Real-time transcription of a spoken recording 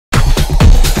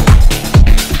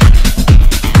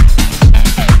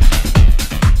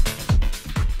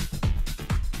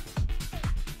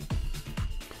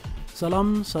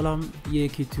ሰላም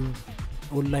የኪቲው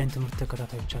ኦንላይን ትምህርት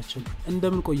ተከታታዮቻችን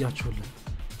እንደምን ቆያችሁልን?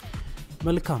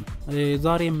 መልካም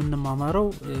ዛሬ የምንማማረው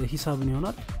ሂሳብን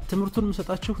ይሆናል። ትምህርቱን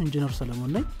መስጣችሁ ኢንጂነር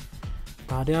ሰለሞን ነኝ።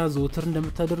 ታዲያ ዘወትር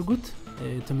እንደምታደርጉት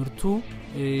ትምህርቱ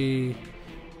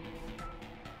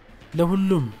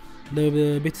ለሁሉም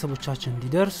ለቤተሰቦቻችን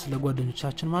እንዲደርስ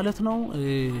ለጓደኞቻችን ማለት ነው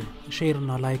ሼር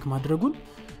እና ላይክ ማድረጉን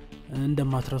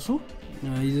እንደማትረሱ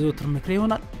የዘወትር ምክሬ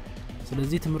ይሆናል።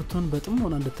 ስለዚህ ትምህርቱን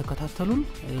በጥሞና እንድትከታተሉን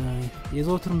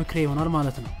የዘወትር ምክሬ ይሆናል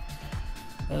ማለት ነው።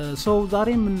 ዛሬ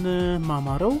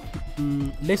የምንማማረው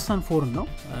ሌሰን 4 ነው።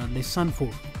 ሌሰን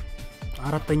 4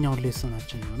 አራተኛው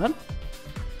ሌሰናችን ይሆናል።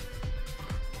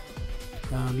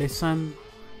 ሌሰን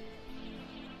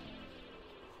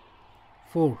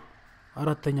 4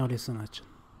 አራተኛው ሌሰናችን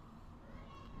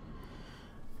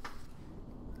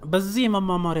በዚህ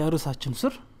የመማማሪያ ርዕሳችን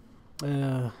ስር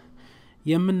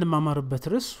የምንማማርበት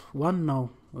ርዕስ ዋናው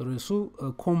ርዕሱ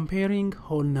comparing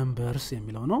whole numbers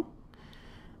የሚለው ነው።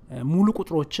 ሙሉ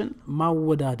ቁጥሮችን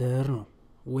ማወዳደር ነው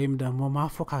ወይም ደግሞ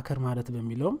ማፎካከር ማለት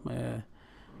በሚለው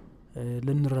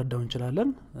ልንረዳው እንችላለን።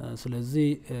 ስለዚህ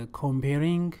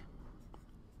comparing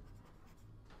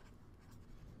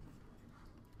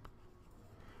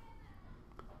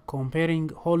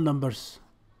whole numbers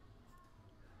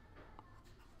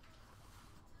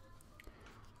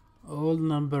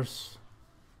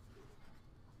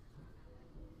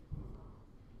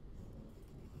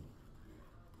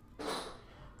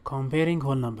comparing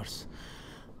whole numbers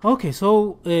okay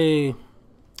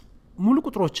ሙሉ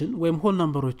ቁጥሮችን ወይም whole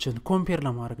numberዎችን ኮምፔር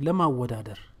ለማድረግ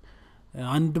ለማወዳደር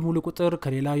አንድ ሙሉ ቁጥር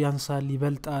ከሌላው ያንሳል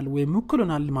ይበልጣል ወይም እኩል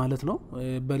ይሆናል ማለት ነው።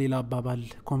 በሌላ አባባል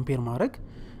ኮምፔር ማድረግ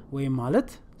ወይም ማለት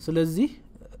ስለዚህ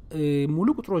ሙሉ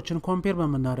ቁጥሮችን ኮምፔር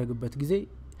በመናደርግበት ጊዜ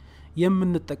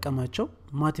የምንጠቀማቸው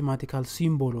ማቴማቲካል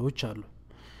ሲምቦሎች አሉ።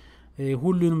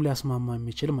 ሁሉንም ሊያስማማ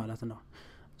የሚችል ማለት ነው።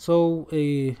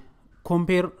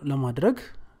 ኮምፔር ለማድረግ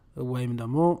ወይም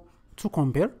ደግሞ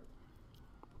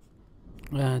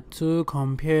to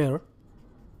compare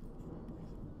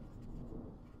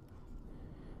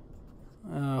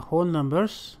whole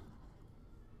numbers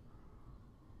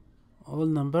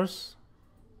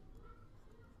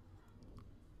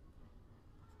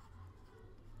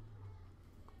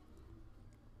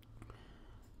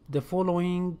the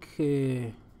following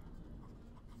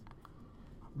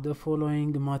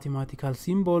mathematical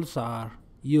symbols are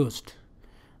used.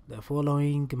 The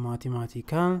following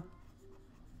mathematical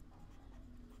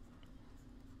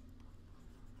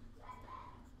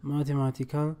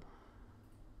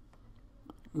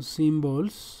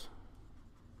symbols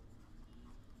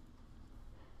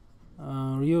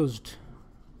are used.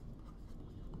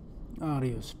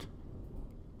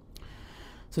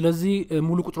 ስለዚህ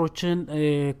ሙሉ ቁጥሮችን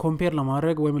ኮምፔር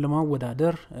ለማድረግ ወይም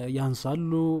ለማወዳደር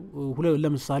ያንሳሉ።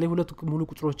 ለምሳሌ ሁለት ሙሉ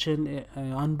ቁጥሮችን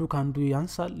አንዱ ካንዱ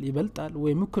ያንሳል ይበልጣል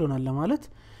ወይም እኩል ይሆናል ለማለት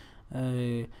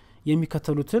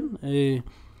የሚከተሉትን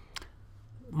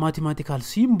ማቴማቲካል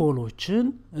ሲምቦሎችን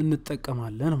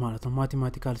እንጠቀማለን ማለት ነው።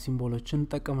 ማቴማቲካል ሲምቦሎችን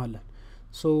እንጠቀማለን።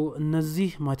 እነዚህ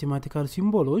ማቴማቲካል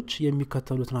ሲምቦሎች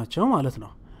የሚከተሉት ናቸው ማለት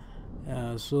ነው።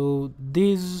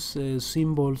 these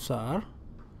symbols are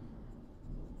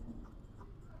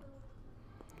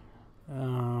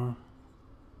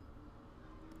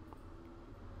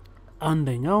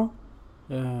አንደኛው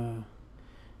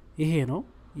ይሄ ነው።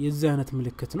 የዚህ አይነት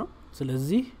ምልክት ነው።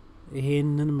 ስለዚህ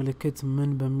ይሄንን ምልክት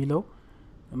ምን በሚለው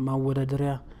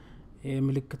ማወዳደሪያ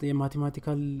ምልክት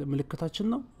የማቴማቲካል ምልክታችን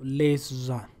ነው።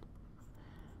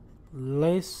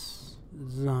 less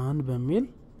than በሚል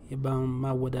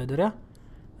ማወዳደሪያ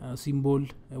ሲምቦል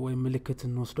ወይም ምልክት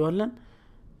እንወስደዋለን።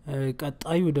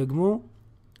 ቀጣዩ ደግሞ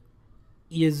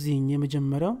የዚህ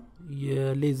የመጀመሪያው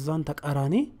የሌዛን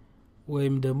ተቃራኒ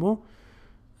ወይም ደግሞ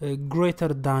greater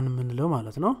than ምንለው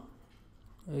ማለት ነው።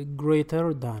 greater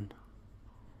than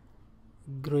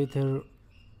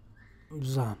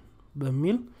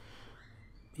በሚል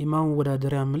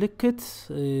የማወዳደሪያ ምልክት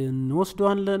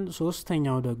እንወስደዋለን።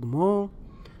 ሶስተኛው ደግሞ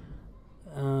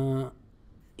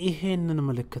ይሄንን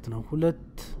ምልክት ነው።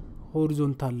 ሁለት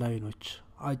ሆሪዞንታል ላይኖች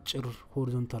አጭር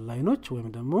ሆሪዞንታል ላይኖች ወይም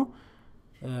ደግሞ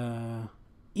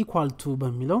equal to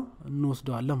በሚለው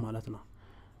እንወስደዋለን ማለት ነው።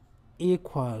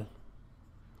 equal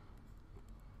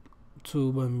to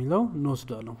በሚለው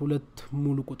እንወስደዋለን። ሁለት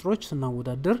ሙሉ ቁጥሮች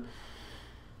ስናወዳደር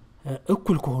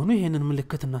እኩል ከሆኑ ይሄንን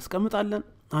ምልክት እናስቀምጣለን።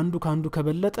 አንዱ ካንዱ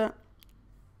ከበለጠ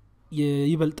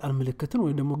ይበልጣል ምልክትን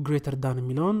ወይ ደግሞ greater than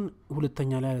የሚለውን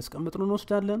ሁለተኛ ላይ ያስቀምጥነው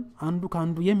እንወስዳለን። አንዱ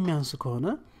ካንዱ የሚያንስ ከሆነ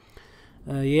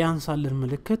የያንሳልን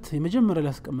ምልክት የመጀመሪያ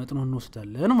ላይ ያስቀምጥነው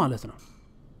እንወስዳለን ማለት ነው።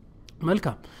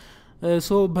 መልካም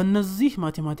በእነዚህ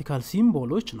ማቴማቲካል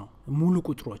ሲምቦሎች ነው ሙሉ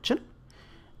ቁጥሮችን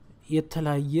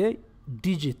የተለያየ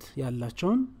ዲጂት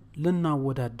ያላቸውን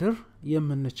ልናወዳድር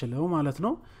የምንችለው ማለት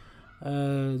ነው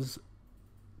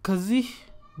ከዚህ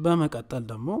በመቀጠል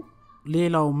ደግሞ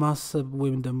ሌላው ማሰብ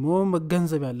ወይም ደግሞ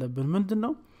መገንዘብ ያለብን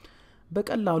ምንድነው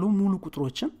በቀላሉ ሙሉ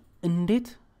ቁጥሮችን እንዴት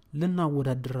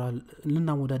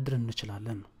ልናወዳድር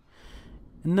እንችላለን ነው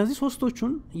እነዚህ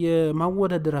ሶስቶቹን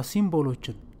የማወዳደሪያ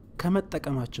ሲምቦሎችን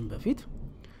ከመጠቀማችን በፊት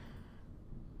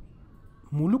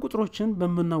ሙሉ ቁጥሮችን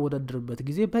በመናወዳደርበት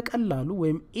ጊዜ በቀላሉ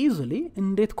ወይም ኢዚሊ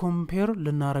እንዴት ኮምፔር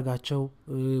ልናረጋቸው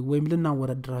ወይም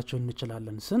ልናወዳድራቸው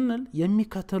እንችላለን ስንል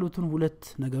የሚከተሉትን ሁለት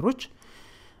ነገሮች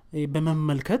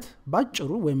በመመልከት ባጭሩ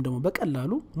ወይም ደግሞ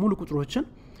በቀላሉ ሙሉ ቁጥሮችን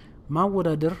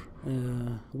ማወዳደር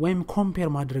ወይም ኮምፔር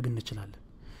ማድረግ እንችላለን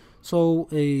so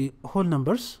whole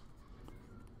numbers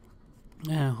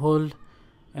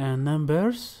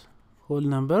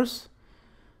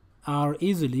are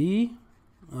easily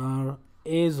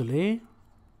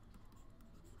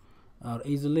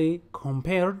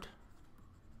compared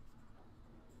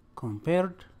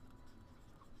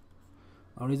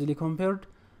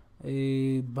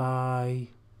by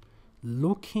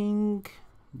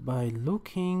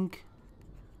looking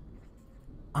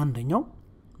አንደኛው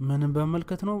ምንም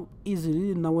በመልከት ነው ኢዚሊ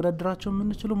እናወዳድራቸው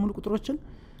የምንችለው ሙሉ ቁጥሮችን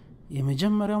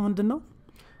የመጀመሪያው ምንድነው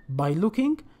by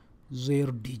looking their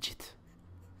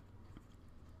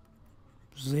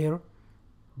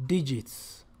digits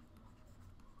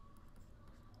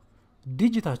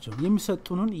ዲጂታቸው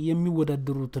የሚሰጡንን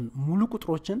የሚወዳደሩትን ሙሉ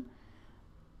ቁጥሮችን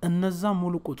እነዛ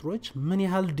ሙሉ ቁጥሮች ምን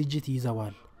ያህል ዲጂት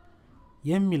ይዘዋል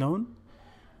የሚለውን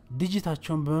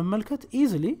ዲጂታቸውን በመመልከት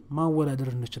ኢዚሊ ማወዳደር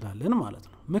እንችላለን ማለት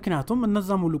ነው ምክንያቱም እነዛ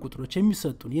ሙሉ ቁጥሮች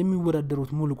የሚሰጡን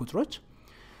የሚወዳደሩት ሙሉ ቁጥሮች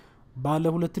ባለ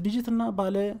 2 ዲጂት እና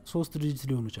ባለ 3 ዲጂት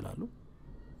ሊሆኑ ይችላሉ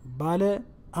ባለ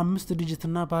 5 ዲጂት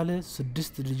እና ባለ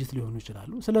 6 ዲጂት ሊሆኑ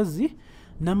ይችላሉ ስለዚህ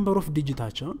ነምበር ኦፍ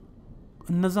ዲጂታቸውን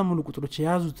እነዛ ሙሉ ቁጥሮች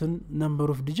የያዙትን ነምበር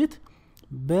ኦፍ ዲጂት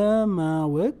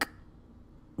በማወቅ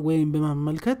ወይም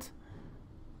በመመልከት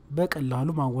በቀላሉ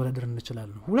ማወዳደር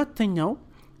እንችላለን ሁለተኛው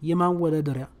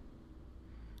የማወዳደሪያ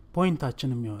ፖይንታችን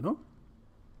የሚሆነው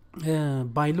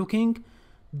by looking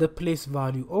the place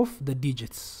value of the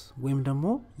digits ወይም ደግሞ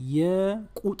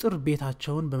የቁጥር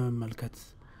ቤታቸውን በመመልከት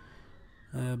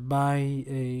by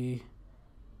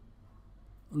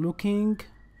looking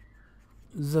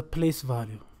the place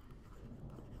value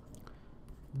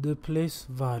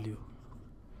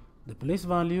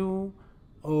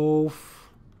of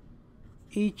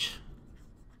each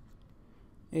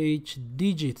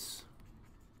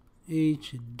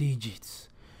digits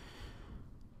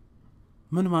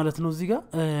ምን ማለት ነው እዚህ ጋር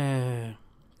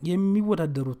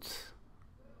የሚወዳደሩት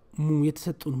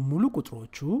የተሰጡን ሙሉ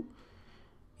ቁጥሮቹ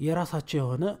የራሳቸው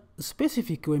የሆነ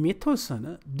ስፔሲፊክ ወይም የተወሰነ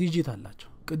ዲጂት አላቸው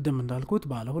ቅድም እንዳልኩት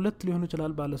ባለ 2 ሊሆኑ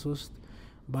ይችላል ባለ 3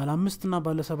 ባለ 5 እና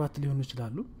ባለ 7 ሊሆኑ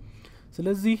ይችላሉ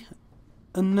ስለዚህ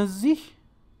እነዚህ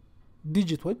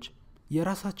ዲጂቶች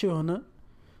የራሳቸው የሆነ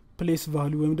ፕሌስ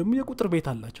ቫልዩ ወይም ደግሞ የቁጥር ቤት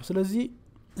አላቸው ስለዚህ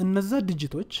እነዛ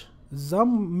ዲጂቶች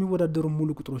ዛም የሚወዳደሩ ሙሉ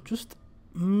ቁጥሮች ውስጥ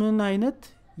ምን አይነት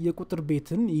የቁጥር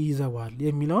ቤትን ይይዛዋል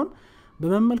የሚለውን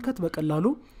በመመልከት በቀላሉ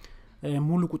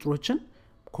ሙሉ ቁጥሮችን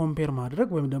ኮምፔር ማድረግ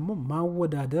ወይም ደግሞ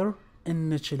ማወዳደር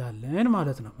እንችላለን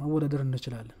ማለት ነው ማወዳደር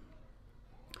እንችላለን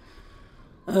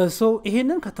ሶ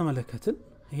ይሄንን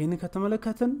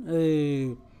ከተመለከትን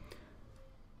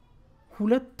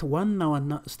ሁለት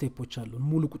ዋና ስቴፖች አሉ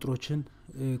ሙሉ ቁጥሮችን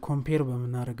ኮምፔር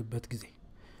በመናረግበት ጊዜ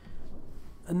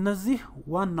እነዚህ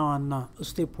ዋና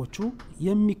ስቴፖቹ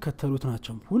የሚከተሉት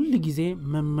ናቸው ሁሉ ጊዜ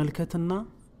መመልከትና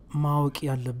ማወቅ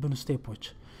ያለብን ስቴፖች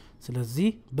ስለዚህ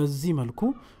በዚህ መልኩ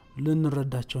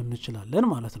ልንረዳቸው እንችላለን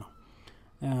ማለት ነው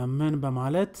ምን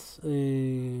በማለት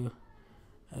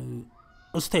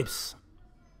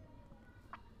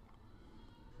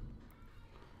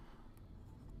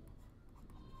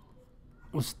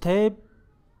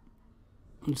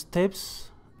steps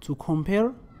to compare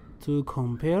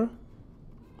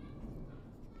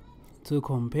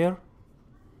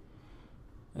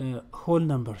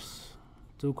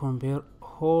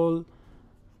whole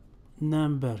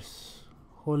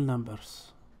numbers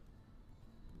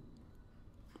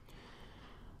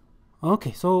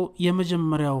okay so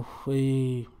የመጀመሪያው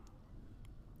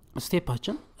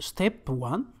ስቴፓችን ስቴፕ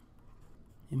 1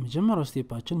 የመጀመሪያው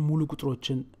ስቴፓችን ሙሉ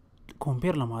ቁጥሮችን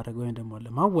ኮምፔር ለማድረግ ወይም ደግሞ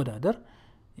ለማወዳደር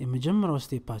የመጀመሪያው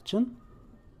ስቴፓችን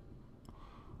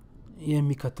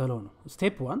የሚከተለው ነው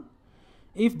ስቴፕ 1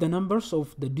 if the numbers of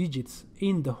the digits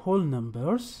in the whole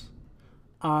numbers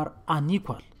are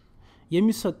unequal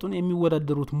የሚሰጡን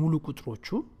የሚወዳደሩት ሙሉ ቁጥሮቹ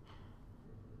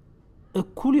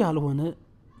እኩል ያልሆነ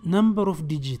number of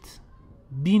digit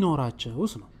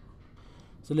ቢኖራቸውስ ነው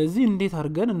ስለዚህ እንዴት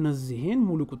አድርገን እነዚህን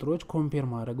ሙሉ ቁጥሮች ኮምፔር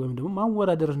ማድረግ ወይም ደግሞ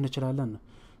ማወዳደር እንችላለን?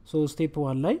 ሶ ስቴፕ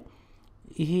 1 ላይ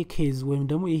ይሄ ኬዝ ወይም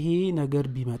ደግሞ ይሄ ነገር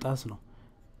ቢመጣስ ነው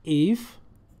if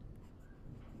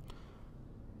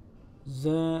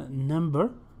the number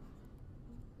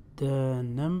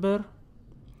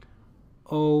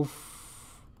of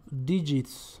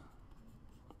digits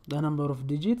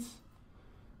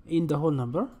in the whole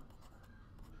number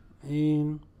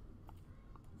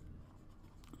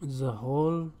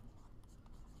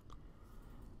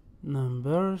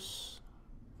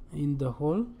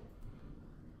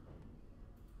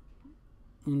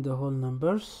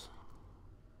numbers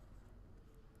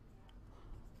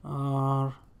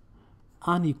are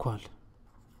unequal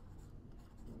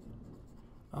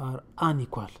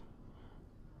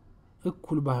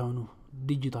እኩል ባይሆኑ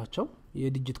ዲጂታቸው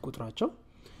የዲጂት ቁጥራቸው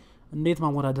እንዴት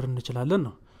ማወዳደር እንችላለን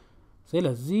ነው።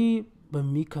 ስለዚህ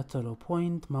በሚከተለው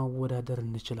ፖይንት ማወዳደር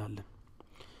እንችላለን።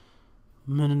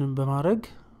 ምንንም በማድረግ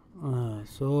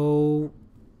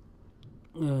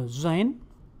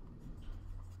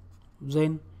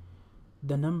then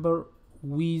the number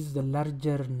with the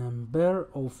larger number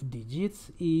of digits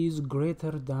is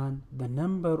greater than the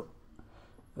number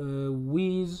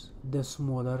with the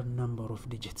smaller number of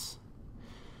digits.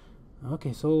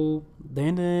 Okay, so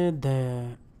then the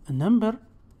number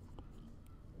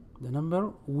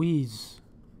with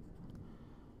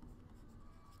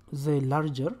the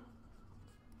larger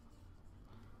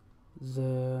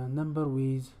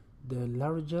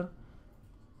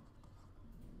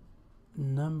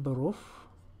number of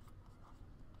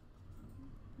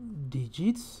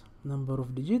digits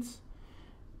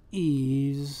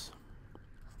is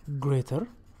greater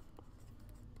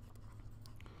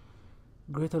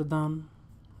than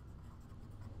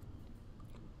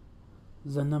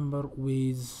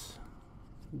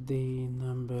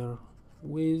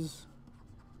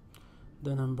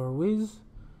the number with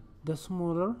the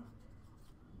smaller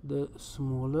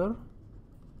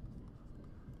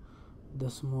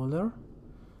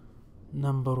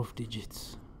number of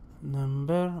digits.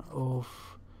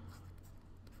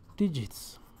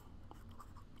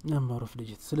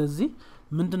 ስለዚህ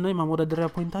ምንድነው የማወዳደሪያ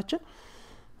ፖይንታችን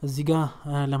እዚህ ጋር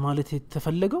ለማለት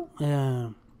የተፈለገው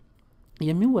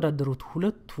የሚወዳደሩት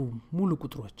ሁለቱ ሙሉ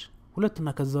ቁጥሮች ሁለትና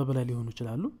ከዛ በላይ ሊሆኑ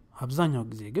ይችላሉ። አብዛኛው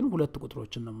ጊዜ ግን ሁለት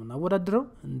ቁጥሮችን ነው የምናወዳድረው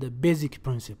እንደ ቤዚክ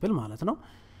ፕሪንሲፕል ማለት ነው።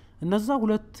 እነዛ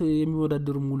ሁለት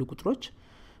የሚወዳደሩ ሙሉ ቁጥሮች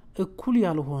እኩል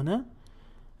ያልሆነ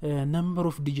ነምበር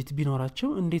ኦፍ ዲጂት ቢኖራቸው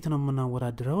እንዴት ነው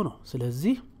የምናወዳድረው ነው።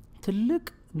 ስለዚህ ትልቅ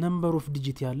ነምበር ኦፍ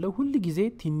ዲጂት ያለው ሁሉ ጊዜ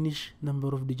ትንሽ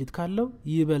ነምበር ኦፍ ዲጂት ካለው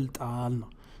ይበልጣል ነው።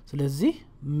 ስለዚህ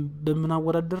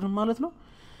በምናወዳደር ማለት ነው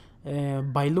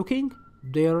by looking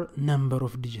their number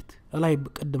of digit ላይ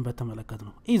ቀደም በተመለከተ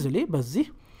ነው easily በዚህ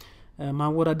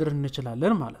ማወዳደር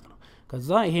እንችላለን ማለት ነው። ከዛ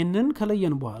ይሄንን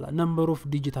ከለየን በኋላ ነምበር ኦፍ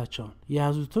ዲጂታቸውን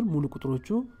የያዙትን ሙሉ ቁጥሮቹ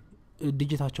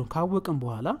ዲጂታቸውን ካወቅን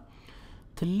በኋላ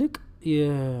ትልቅ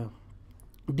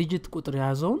የዲጂት ቁጥር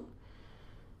ያዘውን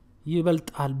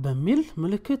ይበልጣል በሚል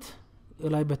ምልክት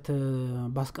ላይ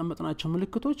ባስቀመጥናቸው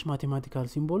ምልክቶች ማቴማቲካል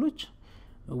ሲምቦሎች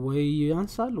ወይ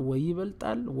ያንሳል ወይ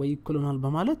ይበልጣል ወይ እኩል ይሆናል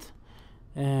በማለት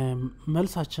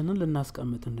መልሳችንን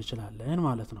ልናስቀምጥ እንችላለን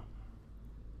ማለት ነው።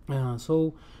 ሶ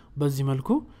በዚህ መልኩ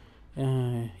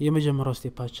የመጀመሪያው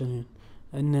ስቴፓችንን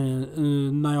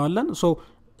እናየዋለን። ሶ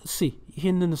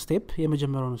ይሄንን ስቴፕ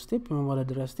የመጀመሪያውን ስቴፕ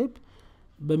የማወዳደሪያ ስቴፕ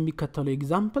በሚከተለው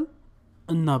ኤግዛምፕል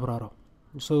እናብራራው።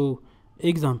 ሶ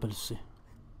examples,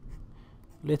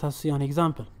 let us see an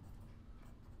example.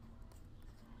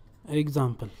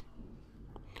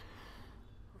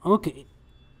 Okay,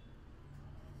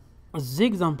 the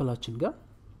exampleaችን ጋር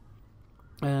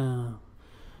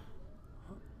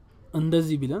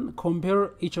እንደዚህ ቢለን compare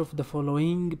each of the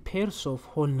following pairs of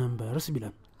whole numbers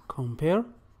ቢለን compare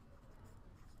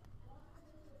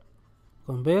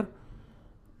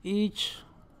each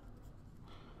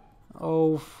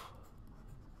of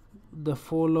the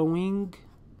following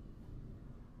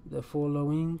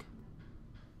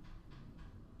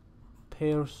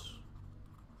pairs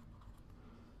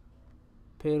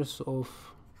of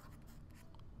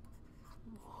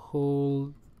whole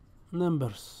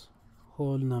numbers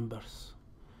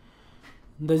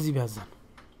እንደዚህ ቢያዘን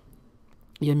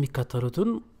የሚከተሉትን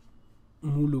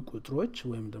ሙሉ ቁጥሮች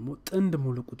ወይም ደግሞ ጥንድ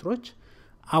ሙሉ ቁጥሮች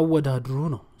አወዳድሩ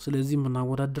ነው። ስለዚህ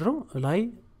የምናወዳድረው ላይ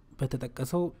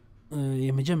በተጠቀሰው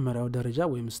የመጀመሪያው ደረጃ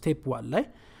ወይም ስቴፕ 1 ላይ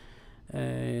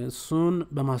እሱን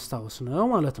በማስታወስ ነው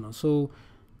ማለት ነው። ሶ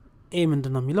ኤ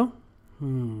ምንድነው የሚለው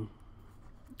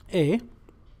ኤ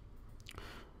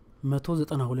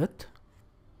 192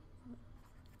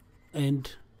 and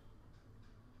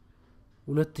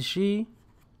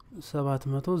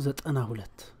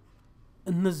 2792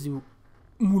 እነዚህ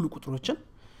ሙሉ ቁጥሮችን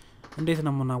እንዴት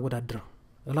ነው የምናወዳድረው?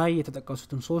 ላይ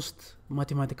የተጠቀሱትን ሶስት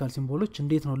ማቴማቲካል ሲምቦሎች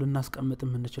እንዴት ነው ልናስቀምጥ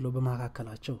የምንችለው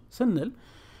በመካከላቸው ስንል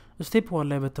ስቴፕ 1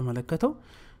 ላይ በተመለከተው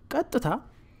ቀጥታ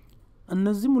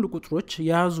እነዚህ ሙሉ ቁጥሮች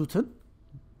የያዙትን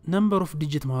ነምበር ኦፍ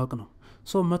ዲጂት ማወቅ ነው።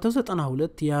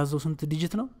 192 የያዘው ስንት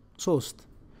ዲጂት ነው? 3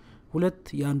 2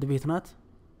 የአንድ ቤት ናት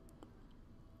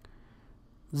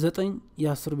 9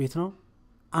 የ10 ቤት ነው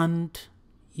 1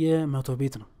 የ100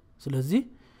 ቤት ነው። ስለዚህ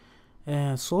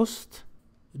 3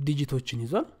 ዲጂቶችን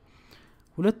ይዟል።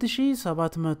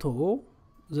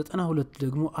 2792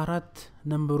 ደግሞ 4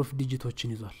 ነምበር ኦፍ ዲጂቶችን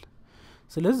ይዟል።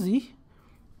 ስለዚህ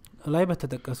ላይ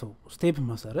በተጠቀሰው ስቴፕ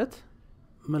መሰረት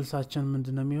መልሳችን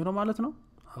ምንድነው የሚሆነው ማለት ነው?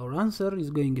 Our answer is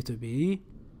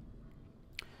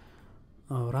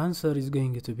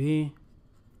going to be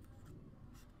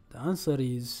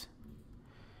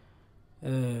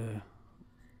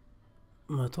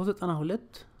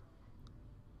 192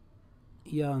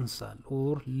 ያንሳል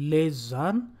or less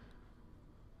than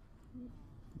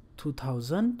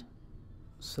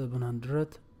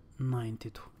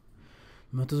 2792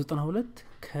 192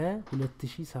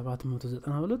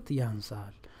 ከ2792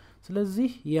 ያንሳል። ስለዚህ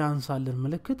ያንሳልን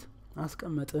ምልክት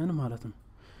አስቀመጥን ማለት ነው።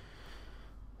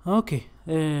 ኦኬ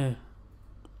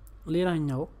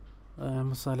ሌላኛው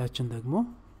ምሳሌያችን ደግሞ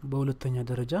በሁለተኛ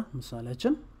ደረጃ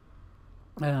ምሳሌያችን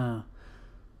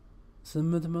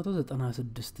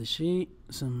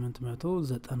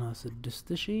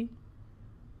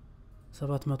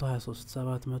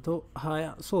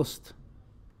 723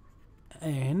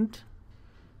 and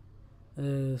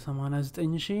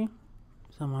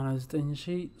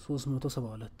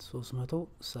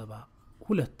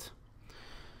 89372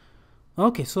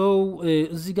 ኦኬ ሶ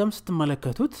እዚህ ጋርም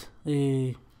ስትመለከቱት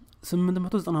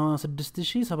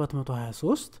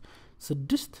 896723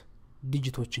 6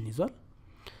 ዲጂቶችን ይዟል።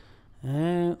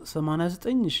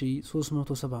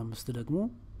 89375 ደግሞ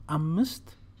 5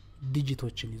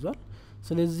 ዲጂቶችን ይዟል።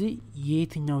 ስለዚህ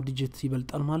የትኛው ዲጂት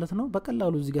ይበልጣል ማለት ነው?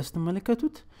 በቀላሉ እዚህ ጋር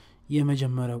ስትመለከቱት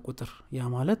የመጀመሪያው ቁጥር ያ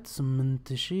ማለት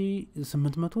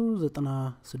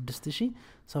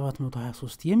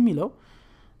 896723 የሚለው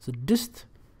 6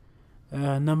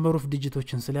 ነምበር ኦፍ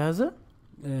ዲጂቶችን ስለያዘ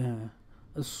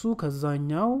እሱ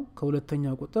ከዛኛው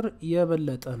ከሁለተኛው ቁጥር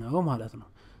የበለጠ ነው ማለት ነው።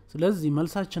 ስለዚህ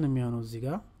መልሳችን የሚሆነው እዚህ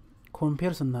ጋር ኮምፔር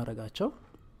ስናረጋቸው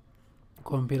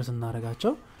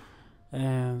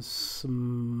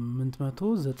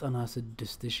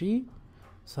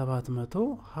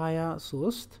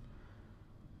 896723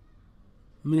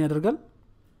 ምን ያደርጋል?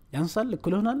 ያንሳል?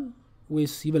 እኩል ይሆናል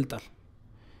ወይስ ይበልጣል?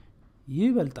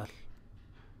 ይበልጣል።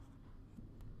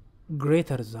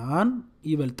 ግሬተር ዛን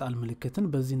ይበልጣል ምልክትን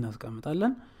በዚህ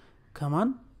እናስቀምጣለን። ከማን?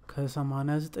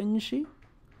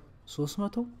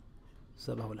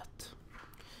 ከ89372።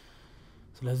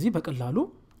 ስለዚህ በቀላሉ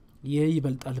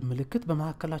የይበልጣል ምልክት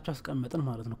በመካከላቸው አስቀምጠን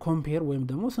ማለት ነው ኮምፔር ወይም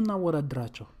ደግሞ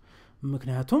ስናወዳድራቸው።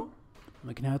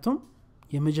 ምክንያቱም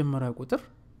የመጀመሪያው ቁጥር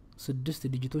 6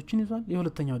 ዲጂቶችን ይዟል፣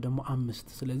 የሁለተኛው ደግሞ 5።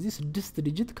 ስለዚህ 6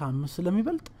 ዲጂት ከ5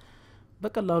 ስለሚበልጥ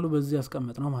በቀላሉ በዚህ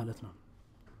ያስቀምጥ ነው ማለት ነው።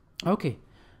 ኦኬ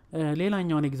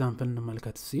ሌላኛውን ኤግዛምፕል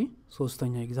እንመልከት። እሺ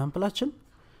ሶስተኛው ኤግዛምፕላችን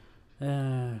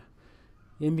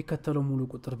የሚከተለው ሙሉ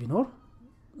ቁጥር ቢኖር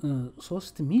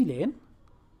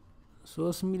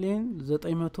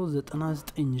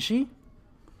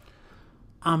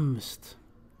 3,999,500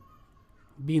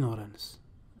 ቢኖረንስ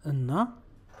እና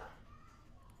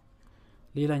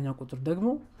ሌላኛው ቁጥር ደግሞ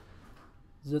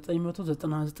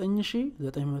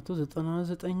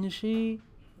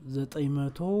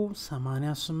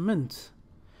 999,988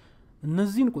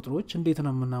 እነዚህን ቁጥሮች እንዴት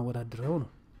ነው የምናወዳድረው ነው?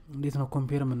 እንዴት ነው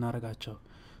ኮምፔር የምናደርጋቸው?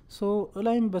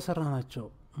 ላይም በሰራናቸው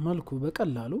መልኩ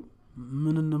በቀላሉ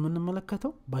ምን ነው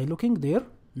የምንመለከተው? by looking their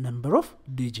number of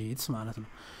digits ማለት ነው።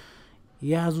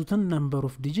 የያዙትን number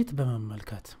of digit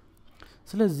በመመልከት።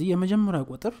 ስለዚህ የመጀመሪያው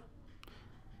ቁጥር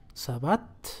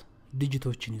 7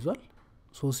 ዲጂቶችን ይዟል።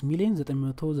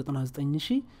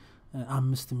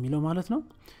 3,999,500 የሚለው ማለት ነው።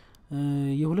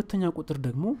 የሁለተኛው ቁጥር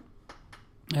ደግሞ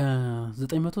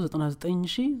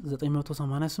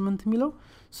 999,988 የሚለው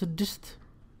 6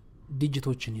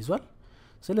 ዲጂቶችን ይዟል።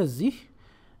 ስለዚህ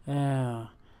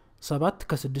 7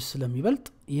 ከ6 ስለሚበልጥ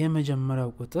የመጀመሪያው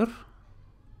ቁጥር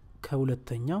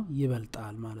ከሁለተኛው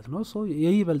ይበልጣል ማለት ነው።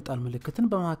 የይበልጣል ምልክትን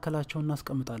በመካከላቸው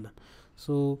እናስቀምጣለን።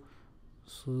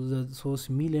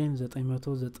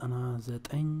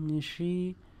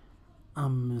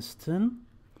 3,999,500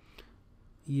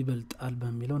 ይበልጣል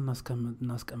በሚለው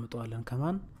እናስቀምጠዋለን።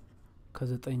 ከማን?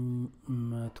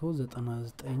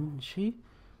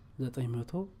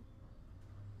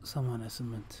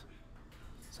 ከ999,988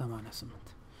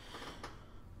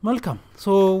 መልካም ሶ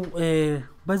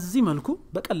በዚህ መልኩ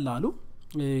በቀላሉ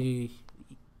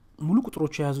ሙሉ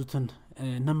ቁጥሮች የያዙትን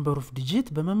number of digit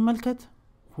በመመልከት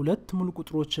ሁለት ሙሉ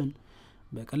ቁጥሮችን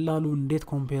በቀላሉ እንዴት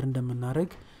ኮምፔር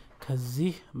እንደምናደርግ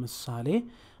ከዚህ ምሳሌ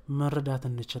መረዳት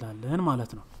እንችላለን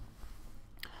ማለት ነው።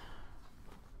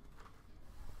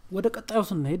 ወደ ቀጣዩ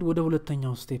ስንሄድ ወደ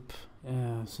ሁለተኛው ስቴፕ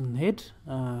ስንሄድ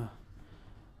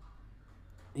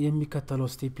የሚከተለው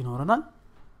ስቴፕ ይኖረናል።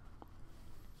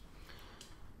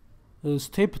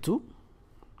 ስቴፕ 2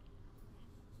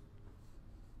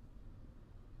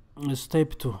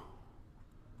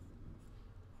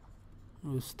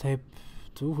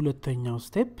 ሁለተኛው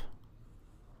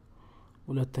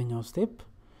ስቴፕ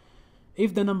if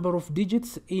the number of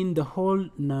digits in the whole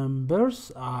numbers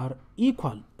are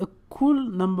equal እኩል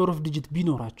number of digit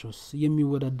ቢኖራቸውስ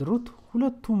የሚወዳደሩት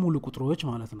ሁለቱ ሙሉ ቁጥሮች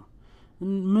ማለት ነው።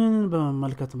 ምን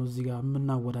በመመልከት ነው እዚህ ጋር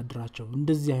የምናወዳድራቸው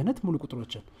እንደዚህ አይነት ሙሉ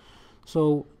ቁጥሮችን so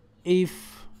if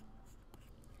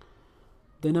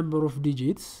the number of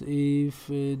digits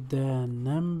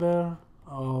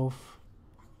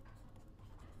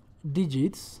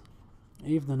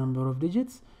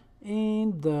in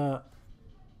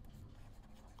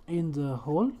the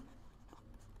whole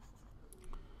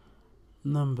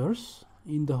numbers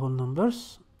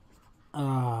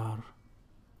are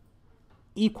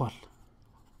equal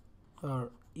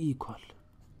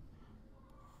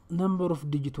number of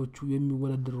digitoቹ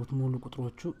የሚወዳደሩት ሙሉ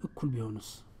ቁጥሮቹ እኩል ቢሆኑስ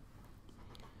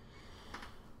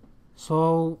so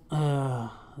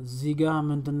እዚህ ጋር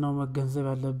ምንድነው መገንዘብ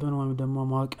ያለብን ወይም ደግሞ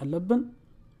ማወቅ ያለብን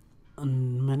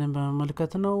ምንም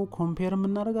በመመልከት ነው ኮምፔር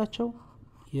የምናደርጋቸው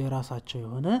የራሳቸው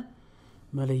የሆነ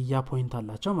መለያ ፖይንት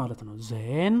አላቸው ማለት ነው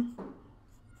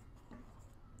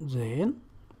then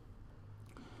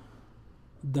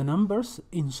the numbers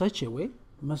in such a way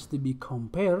must be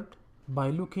compared by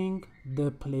looking the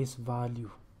place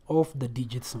value of the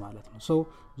digits ማለት ነው so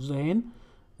then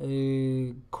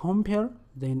compare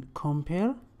the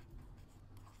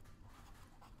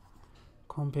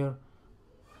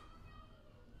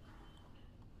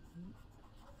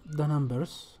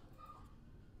numbers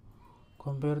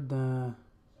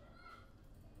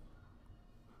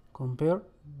compare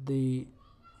the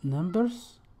numbers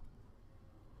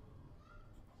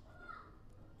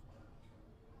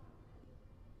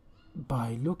by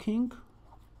looking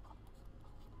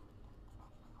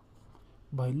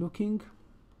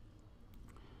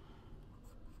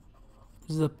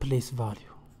the place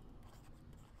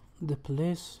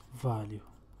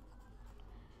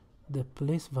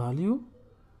value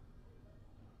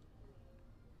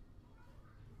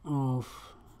of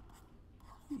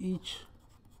each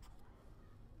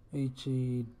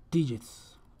digits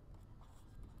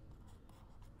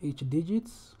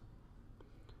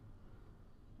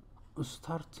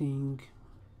starting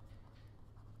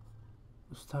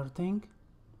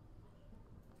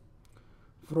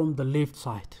from the left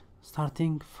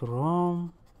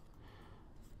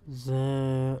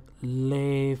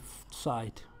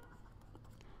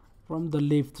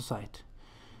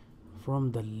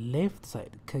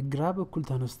side ከግራ በኩል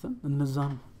ተነስተን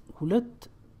እነዛን ሁለት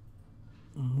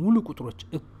ሙሉ ቁጥሮች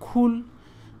እኩል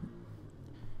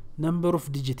number of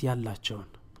digit ያላቸውን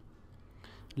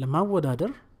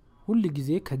ለማወዳደር ሁሉ ጊዜ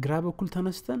ከግራ በኩል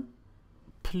ተነስተን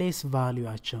place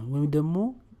valueአቸውን ወይም ደግሞ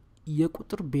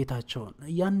የቁጥር ቤታቸውን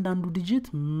ያንዳንዱ ዲጂት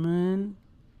ምን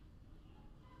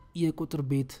የቁጥር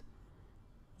ቤት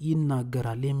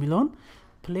ይናገራል የሚለውን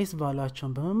place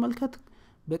valueአቸውን በመመልከት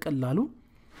በቀላሉ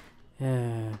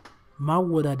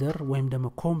ማወዳደር ወይም ደግሞ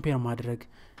ኮምፔር ማድረግ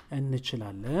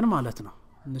እንችላለን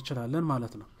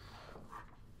ማለት ነው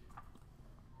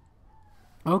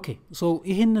ኦኬ ሶ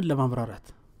ይሄንን ለማብራራት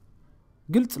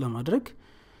ግልጽ ለማድረግ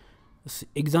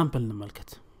ኤግዛምፕል እንመልከት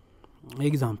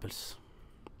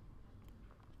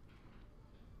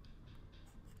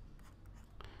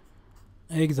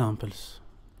examples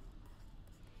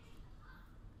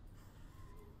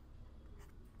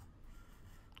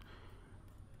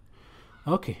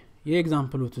okay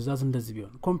የኤግዛምፕሉ ትእዛዝ እንደዚህ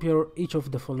ቢሆን compare each of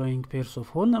the following pairs of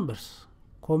whole numbers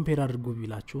compare አድርጉ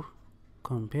ቢላችሁ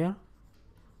compare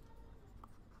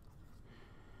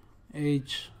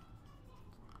each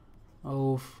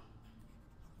of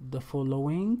the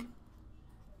following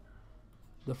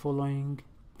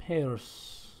pairs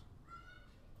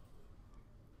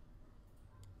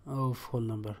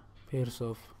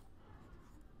of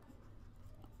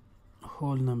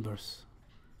whole numbers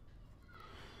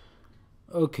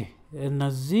ኦኬ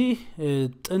እነዚህ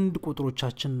ጥንድ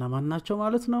ቁጥሮቻችን ማን ናቸው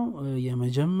ማለት ነው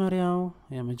የመጀመሪያው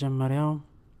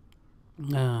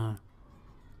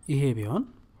ይሄ ቢሆን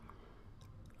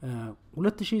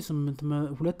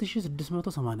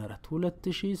 2684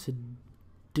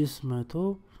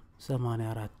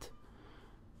 684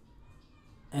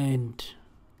 and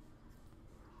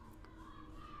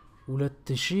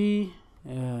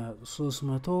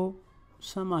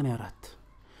 2384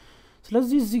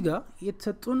 ስለዚህ እዚህ ጋር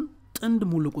የተሰጡን ጥንድ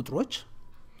ሙሉ ቁጥሮች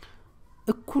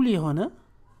እኩል የሆነ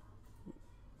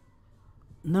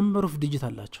number of digit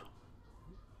አላቸው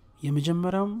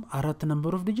የመጀመሪያውም 4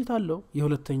 number of digit አለው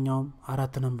የሁለተኛውም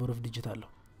 4 number of digit አለው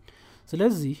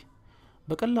ስለዚህ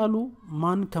በቀላሉ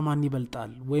ማን ከማን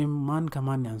ይበልጣል ወይም ማን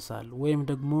ከማን ያንሳል ወይም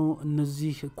ደግሞ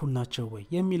እነዚህ እኩል ናቸው ወይ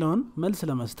የሚለውን መልስ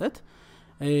ለመስጠት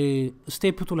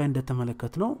ስቴፕ 2 ላይ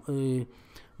እንደተመለከትነው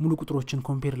ሙሉ ቁጥሮችን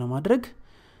ኮምፔር ለማድረግ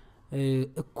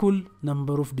እኩል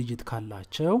number of digit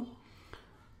ካላቸው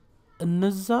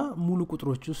እነዛ ሙሉ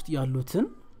ቁጥሮች ውስጥ ያሉትን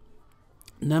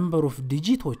number of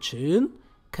digitዎችን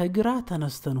ከግራ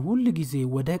ተነስተን ሁሉ ጊዜ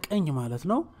ወደ ቀኝ ማለት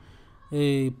ነው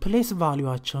ፕሌስ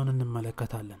ቫልዩአቸውን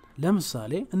እንመለከታለን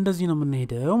ለምሳሌ እንደዚህ ነው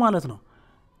የምንሄደው ማለት ነው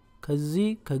ከዚህ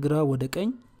ከግራ ወደ ቀኝ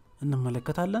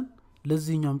እንመለከታለን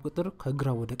ለዚህኛውም ቁጥር ከግራ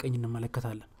ወደ ቀኝ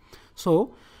እንመለከታለን ሶ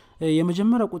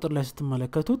የመጀመሪያው ቁጥር ላይ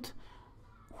ስትመለከቱት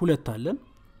 2 አለን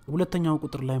ሁለተኛው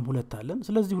ቁጥር ላይም 2 አለን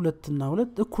ስለዚህ 2 እና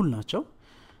 2 እኩል ናቸው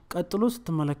ቀጥሎ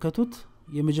ስትመለከቱት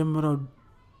የመጀመሪያው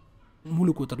ሙሉ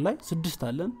ቁጥር ላይ 6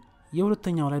 አለን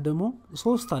የሁለተኛው ላይ ደግሞ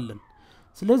 3 አለን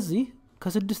ስለዚህ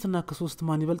ከ6 እና ከ3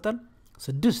 ማን ይበልጣል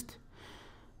 6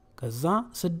 ከዛ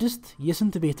 6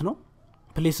 የስንት ቤት ነው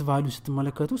ፕሌስ ቫልዩ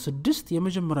ስትመለከቱ 6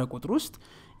 የመጀመሪያ ቁጥር ውስጥ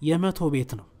የ100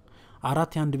 ቤት ነው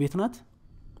 4 የአንድ ቤት ናት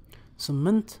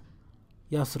 8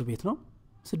 የ10 ቤት ነው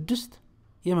 6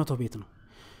 የ100 ቤት ነው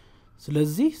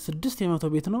ስለዚህ 6 የ100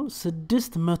 ቤት ነው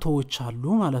 6 መቶዎች አሉ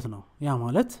ማለት ነው ያ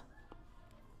ማለት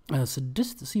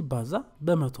 6 ሲባዛ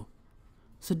በ100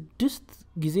 6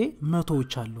 ጊዜ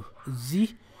መቶዎች አሉ እዚህ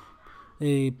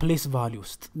ፕሌስ ቫልዩ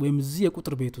ውስጥ ወይም እዚህ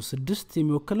የቁጥር ቤቱ 6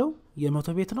 የሚወክለው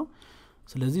የ100 ቤት ነው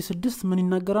ስለዚህ 6 ምን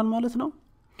ይናገራል ማለት ነው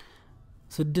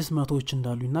 6 መቶዎች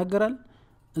እንዳሉ ይናገራል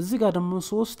እዚህ ጋር ደግሞ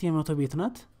 3 የ100 ቤት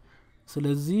ናት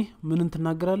ስለዚህ ምን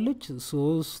እንትናገራለች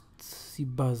 3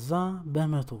 ሲባዛ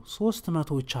በ100 3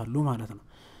 መቶዎች አሉ ማለት ነው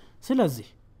ስለዚህ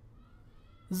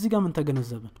እዚህ ጋር ምን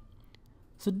ተገነዘብን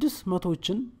 6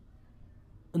 መቶዎችን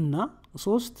እና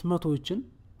 3 መቶዎችን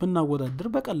ብናወዳድር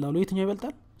በቀላሉ የትኛው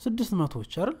ይበልጣል 6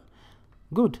 መቶዎች አይደል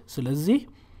ጉድ ስለዚህ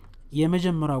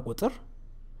የመጀመሪያው ቁጥር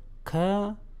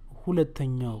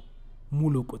ከሁለተኛው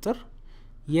ሙሉ ቁጥር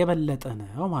የበለጠ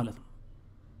ነው ማለት ነው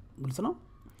ግልጽ ነው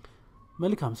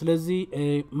መልካም ስለዚህ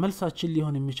መልሳችን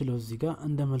ሊሆን የሚችለው እዚህ ጋር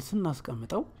እንደ መልስ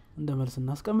እናስቀምጠው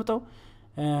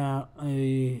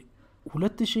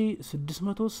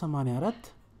 2684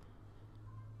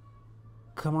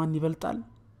 ከማን ይበልጣል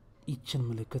ይችን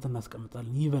ምልክት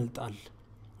እናስቀምጣለን ይበልጣል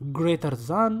greater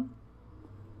than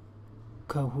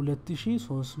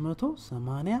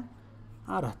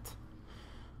ከ2384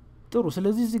 ጥሩ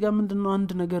ስለዚህ እዚህ ጋር ምንድነው አንድ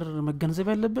ነገር መገንዘብ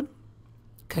ያለብን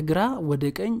ከግራ ወደ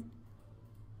ቀኝ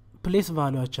ፕሌስ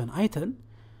ቫልዩአችን አይተን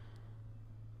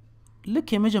ልክ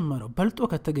የመጀመሪያው በልጦ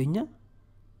ከተገኘ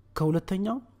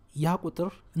ከሁለተኛው ያ ቁጥር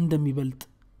እንደሚበልጥ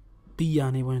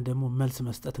ብያኔ ወይም ደግሞ መልስ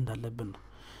መስጠት እንዳለብን ነው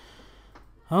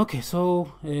ኦኬ ሶ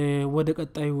ወደ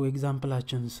ቀጣዩ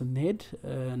ኤግዛምፕላችን ስንሄድ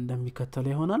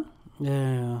እንደሚከተለው ይሆናል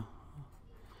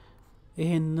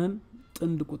ይሄንን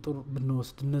ጥንድ ቁጥር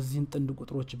ብንወስድ እነዚህን ጥንድ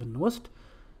ቁጥሮች ብንወስድ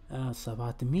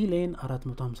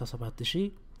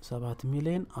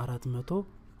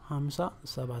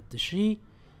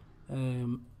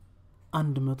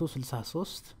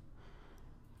 7,457,163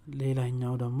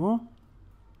 ሌላኛው ደግሞ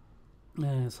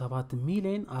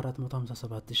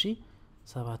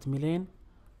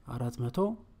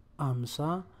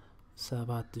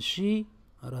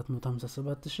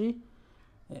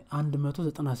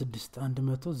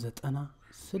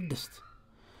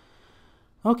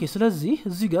ኦኬ ስለዚህ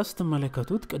እዚህ ጋር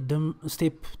ስትመለከቱት ቀደም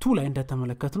ስቴፕ 2 ላይ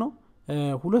እንደተመለከትነው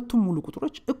ሁለቱም ሙሉ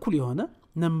ቁጥሮች እኩል የሆነ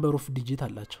ነምበር ኦፍ ዲጂት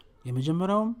አላቸው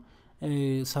የመጀመሪያውም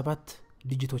 7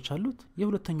 ዲጂቶች አሉት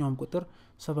የሁለተኛውም ቁጥር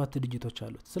 7 ዲጂቶች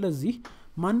አሉት ስለዚህ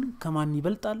ማን ከማን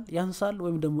ይበልጣል ያንሳል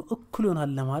ወይም ደግሞ እኩል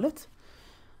ይሆናል ለማለት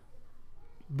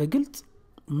በግልጽ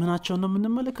ምናቸው ነው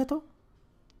የምንመለከተው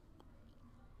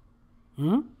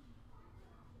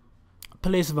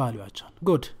ፕሌስ ቫልዩአቸውን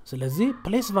ጉድ ስለዚህ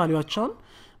ፕሌስ ቫልዩአቸውን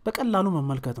በቀላሉ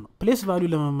መመልከት ነው ፕሌስ ቫልዩ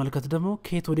ለመመልከት ደግሞ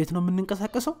ከየት ወዴት ነው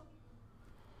የምንንቀሳቀሰው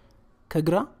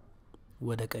ከግራ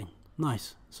ወደ ቀኝ ናይስ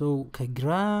ሶ ከግራ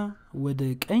ወደ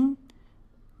ቀኝ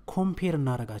ኮምፔር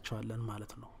እናረጋቸዋለን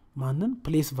ማለት ነው ማንን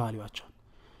ፕሌስ ቫልዩአቸውን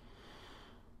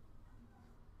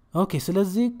ኦኬ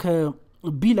ስለዚህ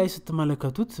ከቢ ላይ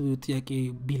ስትመለከቱት ጥያቄ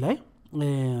ቢ ላይ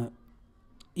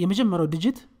የመጀመሪያው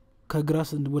ዲጂት ከግራ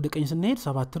ወደ ቀኝ ስንሄድ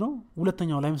 7 ነው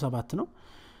ሁለተኛው ላይም 7 ነው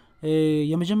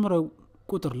የመጀመሪያው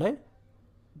ቁጥር ላይ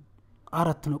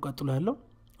 4 ነው ቀጥሎ ያለው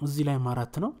እዚህ ላይ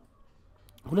 4 ነው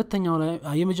ሁለተኛው ላይ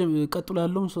ቀጥሎ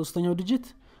ያለው ሶስተኛው ዲጂት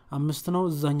 5 ነው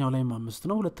እዛኛው ላይ 5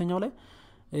 ነው ሁለተኛው ላይ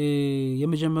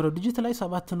የመጀመሪያው ዲጂት ላይ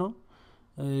 7 ነው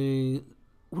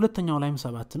ሁለተኛው ላይም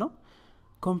 7 ነው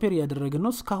ኮምፔር ያደረግን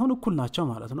ነው እስካሁን እኩል ናቸው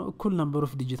ማለት ነው እኩል ነምበር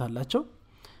ኦፍ ዲጂት አላቸው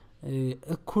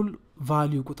እኩል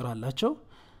ቫልዩ ቁጥር አላቸው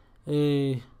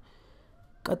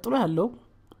ቀጥሎ ያለው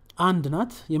አንድ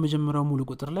ናት የመጀመሪያው ሙሉ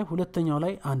ቁጥር ላይ ሁለተኛው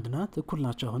ላይ አንድ ናት እኩል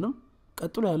ናቸው አሁንም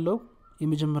ቀጥሎ ያለው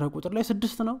የመጀመሪያው ቁጥር ላይ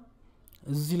 6 ነው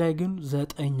እዚህ ላይ ግን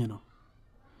 9 ነው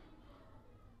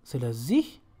ስለዚህ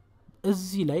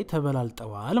እዚህ ላይ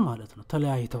ተበላልጠዋል ማለት ነው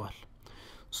ተለያይተዋል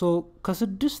ሶ ከ6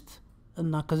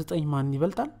 እና ከ9 ማን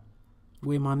ይበልጣል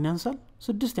ወይ ማን ያንሳል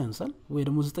 6 ያንሳል ወይ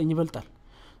ደግሞ 9 ይበልጣል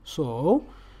ሶ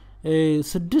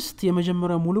 6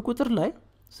 የመጀመሪያው ሙሉ ቁጥር ላይ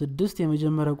 6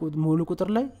 የመጀመሪያው ሙሉ ቁጥር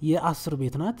ላይ የ10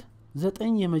 ቤት ናት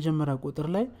 9 የመጀመሪያው ቁጥር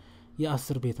ላይ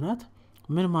የ10 ቤት ናት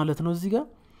ምን ማለት ነው እዚህ ጋር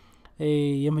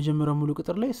የመጀመሪያው ሙሉ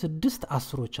ቁጥር ላይ 6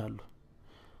 10ዎች አሉ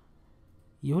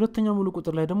የሁለተኛው ሙሉ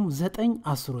ቁጥር ላይ ደግሞ 9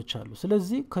 10ዎች አሉ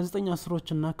ስለዚህ ከ9 10ዎች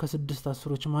እና ከ6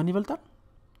 10ዎች ማን ይበልጣል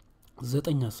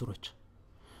 9 10ዎች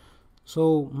ሶ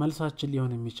መልሳችን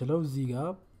ሊሆን የሚችለው እዚህ ጋር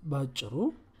ባጭሩ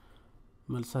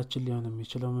መልሳችን ሊሆን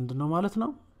የሚችለው ምንድነው ማለት ነው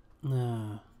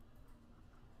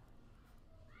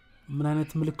ምን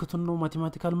አይነት ምልክቱን ነው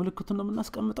ማቴማቲካል ምልክቱን ነው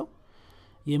የምናስቀምጠው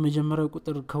የመጀመሪያው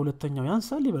ቁጥር ከሁለተኛው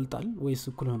ያንሳል ይበልጣል ወይስ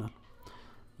እኩል ይሆናል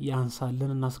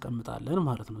ያንሳልን እናስቀምጣለን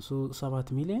ማለት ነው ሶ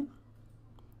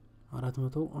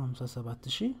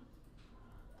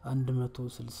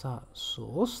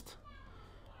 7,457,163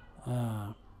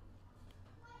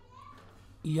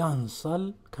 ያንሳል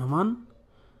ከማን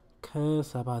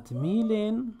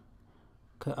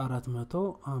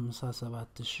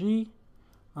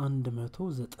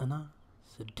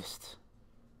ከ7,457,196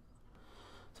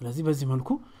 ስለዚህ በዚህ መልኩ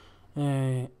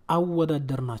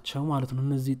አወዳደርናቸው ማለት ነው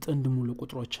እነዚህ ጥንድ ሙሉ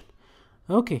ቁጥሮችን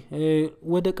ኦኬ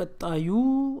ወደ ቀጣዩ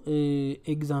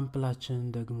ኤግዛምፕላችን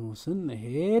ደግሞ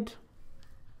ስንሄድ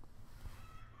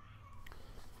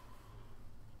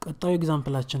ቀጣዩ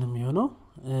ኤግዛምፕላችን የሚሆነው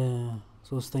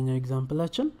ሶስተኛው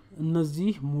ኤግዛምፕላችን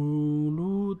እነዚህ ሙሉ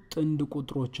ጥንድ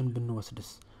ቁጥሮችን ብንወስድስ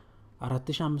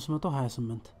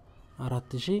 4528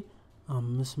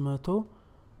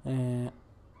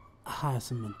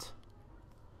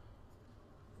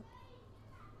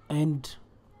 and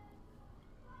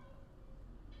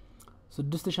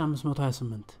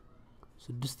 6528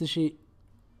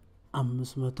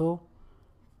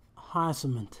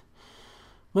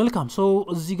 መልካም ሶ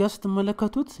እዚህ ጋር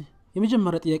ስትመለከቱት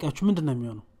የመጀመሪያ ጥያቄያችሁ ምንድነው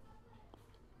የሚሆነው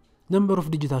ነምበር ኦፍ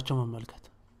ዲጂታቸው መመልከት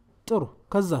ጥሩ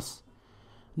ከዛስ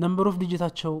ነምበር ኦፍ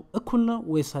ዲጂታቸው እኩል ነው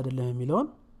ወይስ አይደለም የሚለውን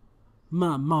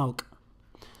ማወቅ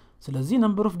ስለዚህ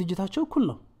ነምበር ኦፍ ዲጂታቸው እኩል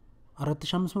ነው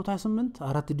 4528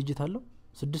 አራት ዲጂት አለው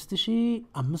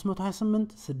 6528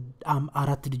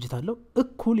 አራት ዲጂት አለው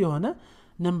እኩል የሆነ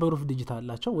ነምበር ኦፍ ዲጂት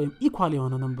አላቸው ወይም ኢኳል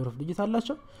የሆነ ነምበር ኦፍ ዲጂት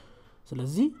አላቸው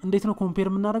ስለዚህ እንዴት ነው ኮምፔር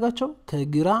የምናደርጋቸው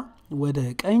ከግራ ወደ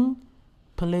ቀኝ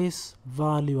ፕሌስ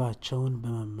ቫልዩአቸውን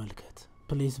በመመልከት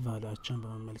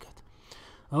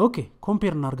ኦኬ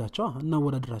ኮምፔር እናርጋቸው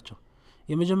እናወዳድራቸው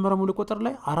የመጀመሪያው ሙሉ ቁጥር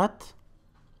ላይ 4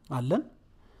 አለን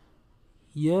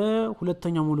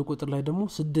የሁለተኛው ሙሉ ቁጥር ላይ ደግሞ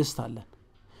 6 አለን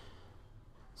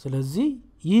ስለዚህ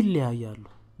ይለያያሉ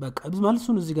በቃ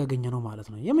መልሱን እዚህ ጋር ያገኘነው ማለት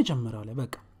ነው የመጀመሪያው ላይ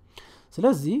በቃ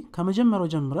ስለዚህ ከመጀመሪያው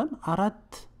ጀምረን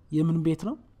 4 የምን ቤት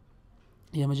ነው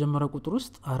የመጀመሪያው ቁጥር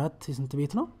ውስጥ 4 የስንት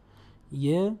ቤት ነው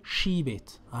የሺ ቤት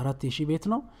 4 የሺ ቤት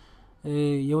ነው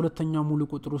የሁለተኛው ሙሉ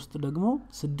ቁጥር ውስጥ ደግሞ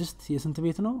 6 የስንት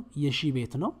ቤት ነው የሺ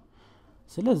ቤት ነው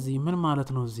ስለዚህ ምን ማለት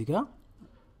ነው እዚህ ጋር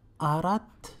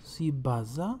 4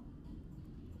 ሲባዛ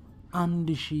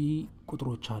 1000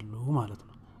 ቁጥሮች አሉ ማለት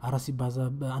ነው 4 ሲባዛ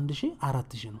በ1000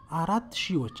 4000 ነው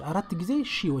 4000ዎች 4 ጊዜ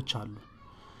ሺዎች አሉ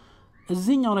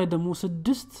እዚህኛው ላይ ደግሞ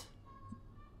 6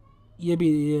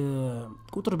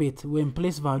 የቁጥር ቤት ወይም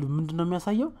ፕሌስ ቫልዩ ምንድነው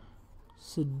የሚያሳየው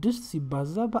 6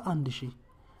 ሲባዛ በ1000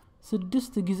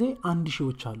 6 ጊዜ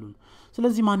 1000ዎች አሉ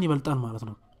ስለዚህ ማን ይበልጣል ማለት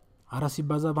ነው 4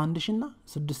 ሲባዛ በ1000 እና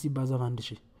 6 ሲባዛ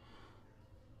በ1000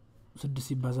 6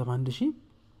 ሲባዛ በ1000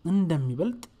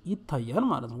 እንደሚበልጥ ይታያል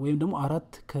ማለት ነው ወይም ደግሞ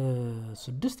 4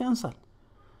 ከ6 ያንሳል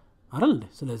አይደል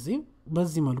ስለዚህ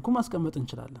በዚህ መልኩ ማስቀመጥ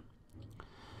እንችላለን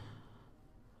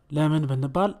ለምን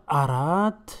ብንባል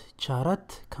 4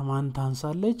 ከማን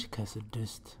ታንሳለች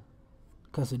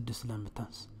ከ6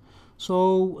 ለምታንስ ሶ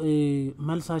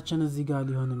መልሳችን እዚህ ጋር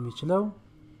ሊሆን የሚችለው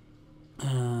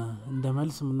እንደ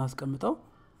መልስ የምናስቀምጠው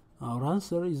our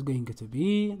answer is going to be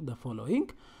the following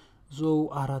so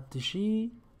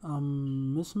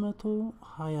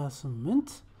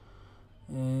 4528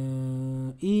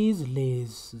 is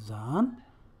less than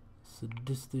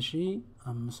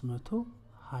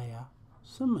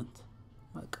 6528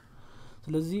 በቃ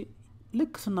ስለዚህ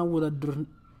ልክ ስናወዳድር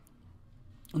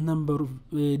ነምበሩ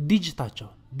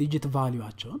ዲጂት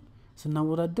ቫልዩአቸውን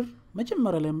ስናወዳድር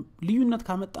መጀመሪያ ላይ ልዩነት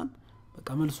ካመጣን በቃ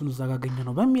መልሱን እዛ ጋር አገኘ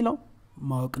ነው በሚለው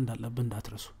ማወቅ እንዳለብን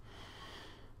እንዳትረሱ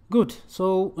good so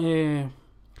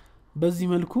በዚህ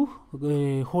መልኩ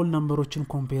ሆል ነምበሮችን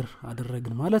ኮምፔር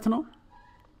አደረግን ማለት ነው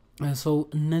so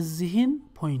እነዚህን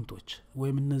ፖይንቶች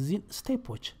ወይም እነዚህን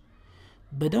ስቴፖች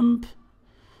በደንብ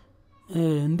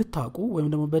እንድታቁ ወይም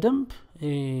ደግሞ በደንብ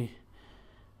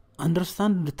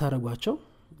አንደርስታንድ እንድታረጓቸው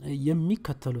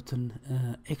የሚከተሉትን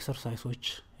ኤክሰርሳይሶች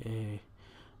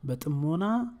በጥሞና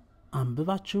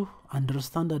አንብባችሁ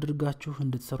አንደርስታንድ አድርጋችሁ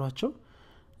እንድትሰሯቸው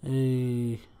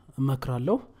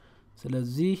እመክራለሁ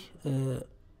ስለዚህ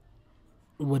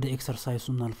ወደ ኤክሰርሳይሱ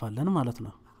እናልፋለን ማለት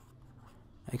ነው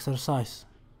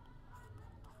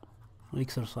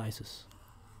exercises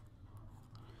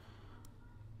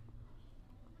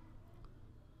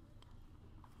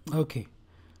okay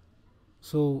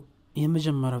so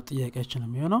የመጀመሪያው ጥያቄያችን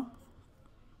የሚሆነው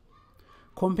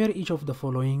compare each of the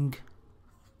following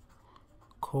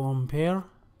compare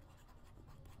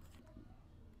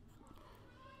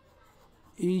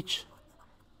each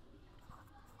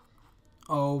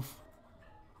of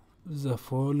the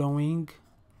following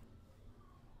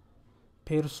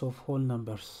pairs of whole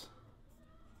numbers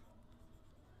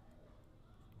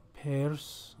pairs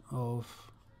of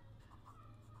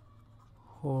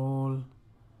whole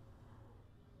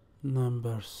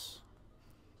numbers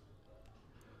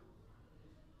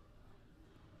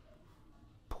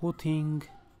putting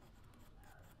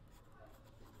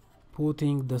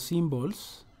the symbols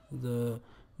the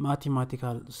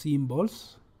mathematical symbols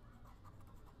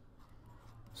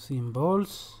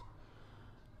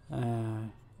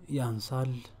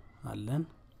ያንሳል አለን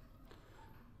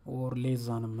or less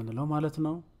than የምንለው ማለት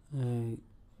ነው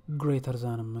greater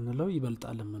than የምንለው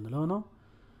ይበልጣል የምንለው ነው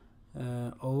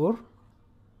or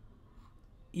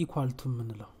equal to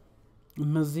የምንለው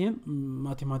እነዚህን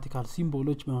ማቴማቲካል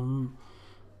ሲምቦሎች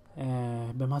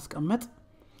በማስቀመጥ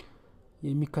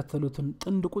የሚከተሉትን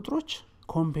ጥንድ ቁጥሮች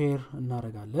ኮምፔር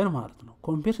እናደርጋለን ማለት ነው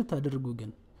ኮምፔር ስታደርጉ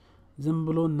ግን ዝም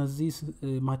ብሎ እነዚህ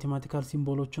ማቴማቲካል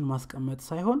ሲምቦሎችን ማስቀመጥ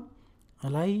ሳይሆን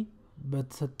ላይ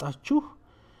በተሰጣችሁ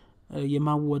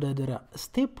የማወዳደሪያ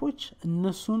ስቴፖች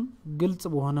እነሱን ግልጽ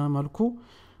በሆነ መልኩ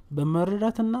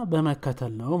በመረዳትና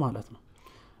በመከተል ነው ማለት ነው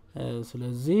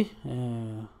ስለዚህ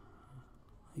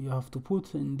you have to put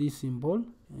in this symbol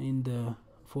in the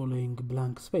following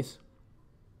blank space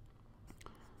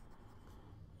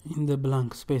in the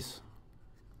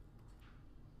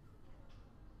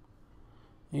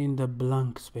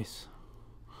blank space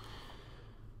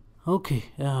okay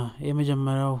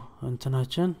የመጀመሪያው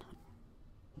እንትናችን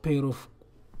pair of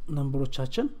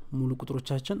ነምበሮቻችን ሙሉ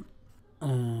ቁጥሮቻችን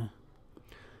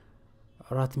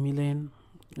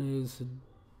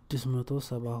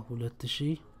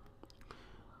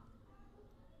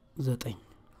 4,672,009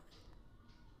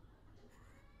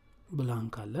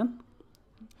 ብላንክ አለን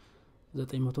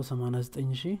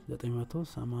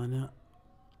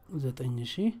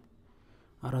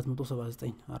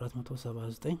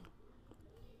 989,479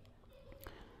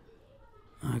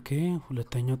 ኦኬ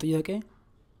ሁለተኛው ጥያቄ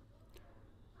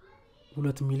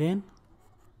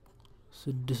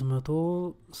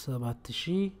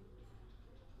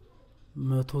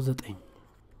 2,607,109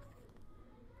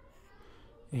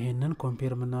 ይሄንን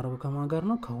ኮምፔር የምናደርገው ከማን ጋር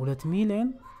ነው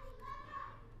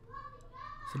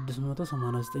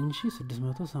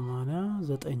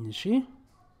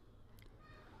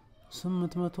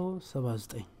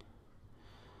ከ2,689,879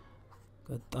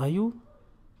 ቀጣዩ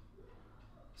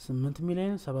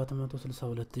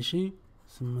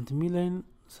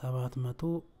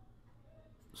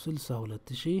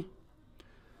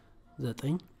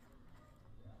 8,762,762,9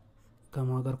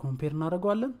 ከማን ጋር ኮምፔር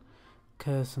እናደርጋለን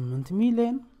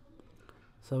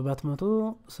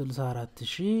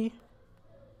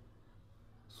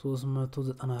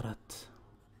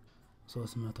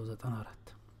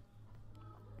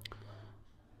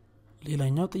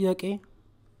ሌላኛው ጥያቄ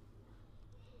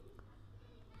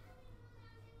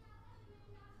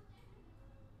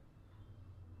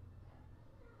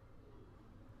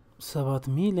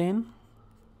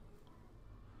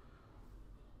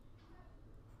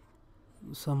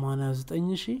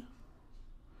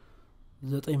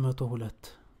 7,89,902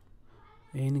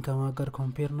 ይሄን ከማን ጋር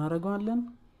ኮምፔር እናደርጋለን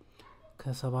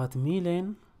ከ7,000,000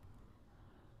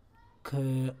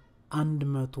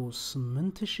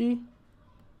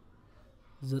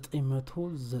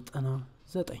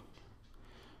 ከ108,999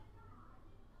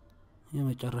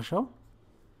 የመጨረሻው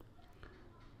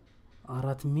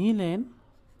 4,000,000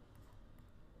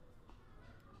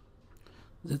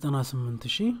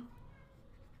 98,000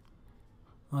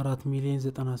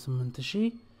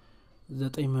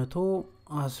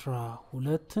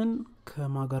 4,98,912ን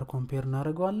ከማጋር ኮምፔር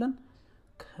እናደርገዋለን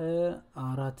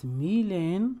ከ4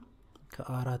 ሚሊዮን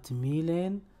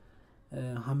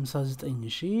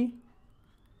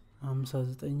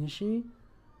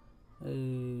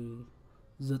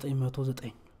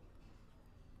 59,909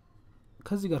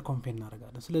 ከዚህ ጋር ኮምፔር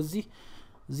እናደርጋለን ስለዚህ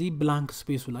እዚህ ብላንክ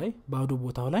ስፔሱ ላይ ባዶ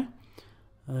ቦታው ላይ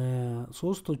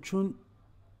ሶስቶቹን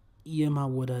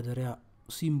የማወዳደሪያ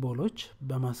ሲምቦሎች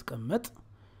በማስቀመጥ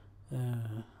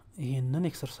ይሄንን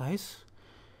ኤክሰርሳይዝ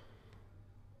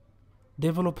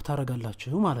ዴቨሎፕ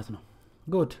ታደርጋላችሁ ማለት ነው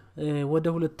ጉድ ወደ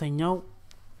ሁለተኛው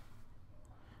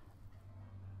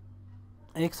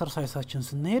ኤክሰርሳይዛችን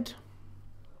ስንሄድ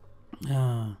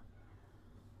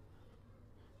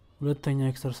ሁለተኛው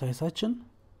ኤክሰርሳይዛችን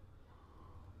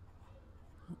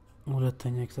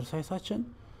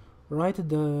write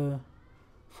the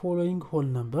following whole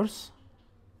numbers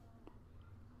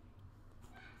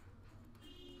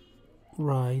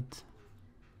write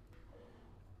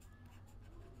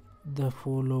the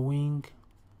following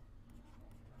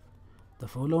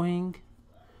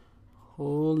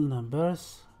whole numbers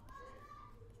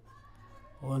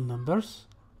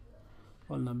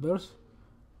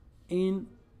in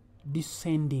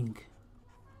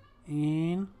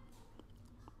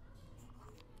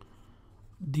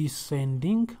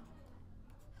descending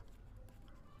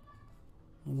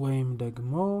ወይም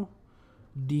ደግሞ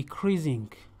decreasing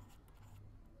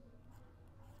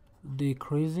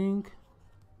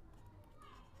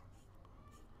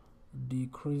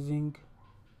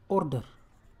order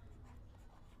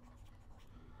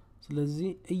ስለዚህ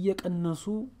እየቀነሱ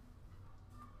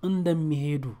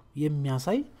እንደሚሄዱ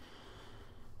የሚያሳይ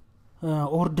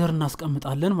ኦርደር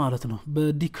እናስቀምጣለን ማለት ነው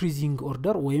በዲክሪዚንግ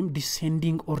ኦርደር ወይም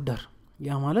ዲሴንዲንግ ኦርደር ያ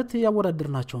ማለት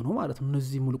ያወዳደርናቸው ነው ማለት ነው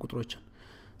እነዚህ ሙሉ ቁጥሮችን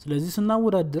ስለዚህ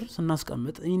ስናወዳደር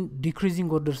ስናስቀምጥ ኢን ዲክሪዚንግ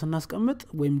ኦርደር ስናስቀምጥ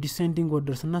ወይም ዲሴንዲንግ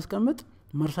ኦርደር ስናስቀምጥ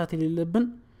መርሳት የሌለብን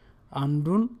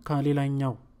አንዱን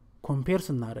ከሌላኛው ኮምፔር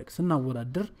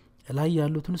ስናወዳደር ላይ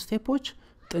ያሉትን ስቴፖች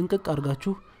ጥንቅቅ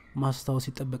አድርጋችሁ ማስተዋወስ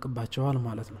ይጠበቅባቸዋል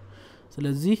ማለት ነው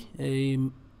ስለዚህ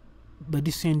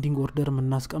በዲሴንዲንግ ኦርደር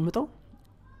የምናስቀምጠው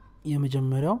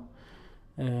የመጀመሪያው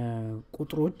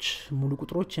ቁጥሮች ሙሉ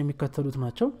ቁጥሮች የሚከተሉት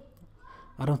ናቸው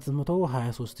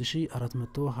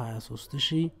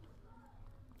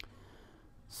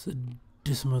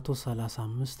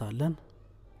 423,635 አለን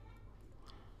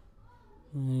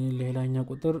ሌላኛው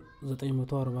ቁጥር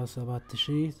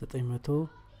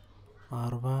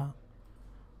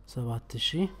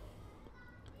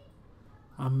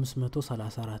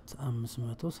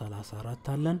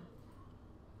አለን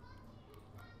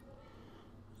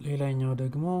ሌላኛው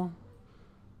ደግሞ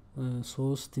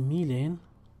 3 ሚሊዮን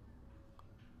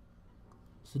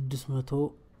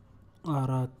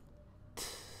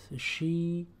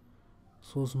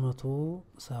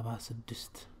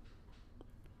 604,376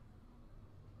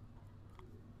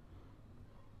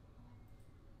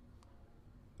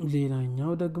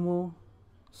 ሌላኛው ደግሞ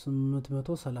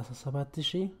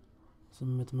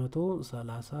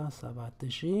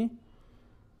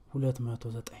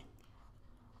 837,209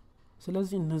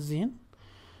 ስለዚህ እነዚህን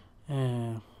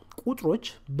ቁጥሮች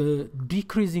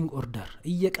በዲክሪዚንግ ኦርደር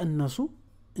እየቀነሱ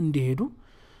እንዲሄዱ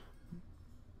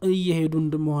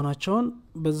እንደመሆናቸውን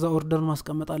በዛ ኦርደር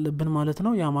ማስቀመጥ አለብን ማለት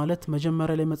ነው ያ ማለት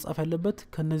መጀመሪያ ላይ መጻፍ ያለበት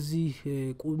ከነዚህ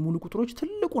ሙሉ ቁጥሮች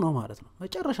ትልቁ ነው ማለት ነው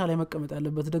መጨረሻ ላይ መቀመጥ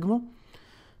ያለበት ደግሞ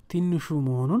ትንሹ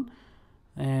መሆኑን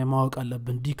ማወቅ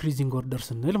አለብን ዲክሪዚንግ ኦርደር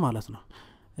ስንል ማለት ነው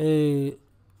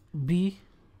ቢ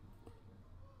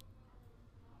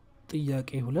ጥያቄ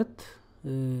 2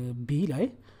 ቢ ላይ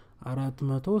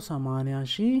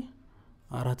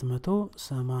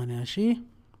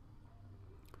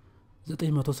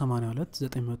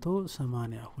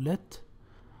 480,982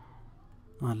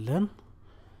 አለን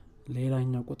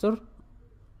ሌላኛው ቁጥር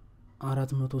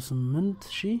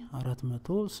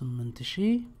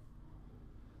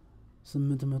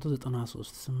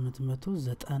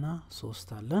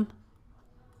 408,893 አለን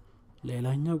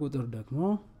ሌላኛው ቁጥር ደግሞ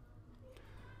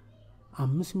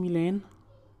 5 ሚሊዮን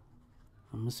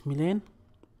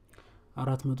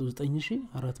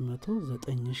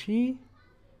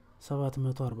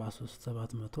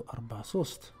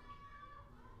 409,743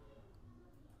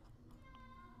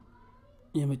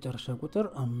 የመጨረሻ ቁጥር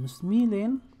 5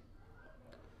 ሚሊዮን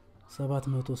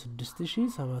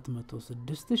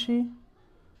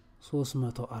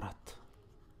 706,304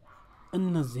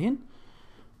 እነዚህን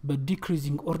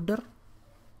በዲክሪዚንግ ኦርደር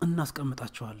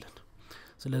እናስቀምጣቸዋለን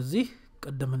ስለዚህ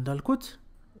ቀደም እንዳልኩት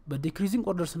በዲክሪዚንግ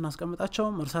ኦርደር ስናስቀምጣቸው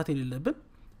መርሳት የሌለብን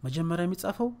መጀመሪያ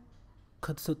የሚጻፈው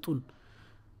ከተሰጡን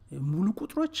ሙሉ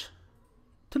ቁጥሮች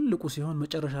ትልቁ ሲሆን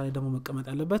መጨረሻ ላይ ደግሞ መቀመጥ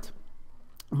ያለበት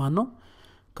ማን ነው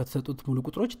ከተሰጡት ሙሉ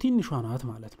ቁጥሮች ትንሿ ናት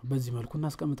ማለት ነው በዚህ መልኩ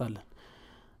እናስቀምጣለን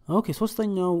ኦኬ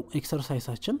ሶስተኛው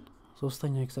ኤክሰርሳይሳችን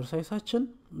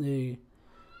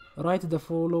write the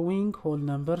following whole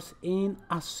numbers in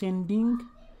ascending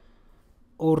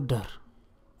order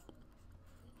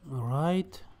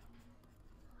write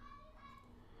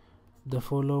the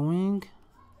following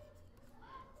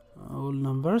whole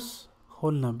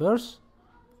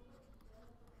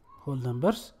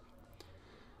numbers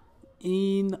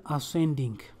in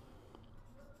ascending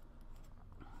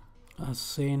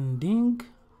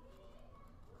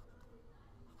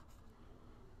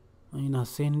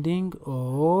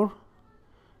or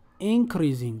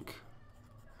increasing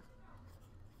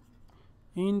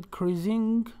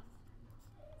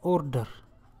order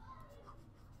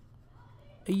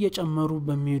እየጨመሩ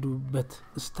በሚሄዱበት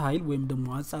ስታይል ወይም ደግሞ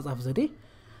አጻጻፍ ዘዴ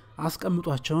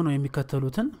አስቀምጧቸው ነው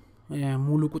የሚከተሉትን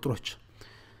ሙሉ ቁጥሮች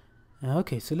ኦኬ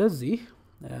ስለዚህ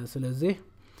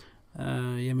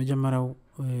የመጀመሪያው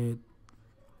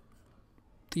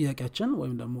ጥያቄያችን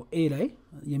ወይም ደግሞ ኤ ላይ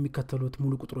የሚከተሉት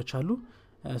ሙሉ ቁጥሮች አሉ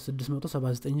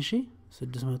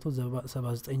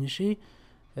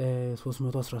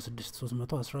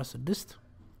 316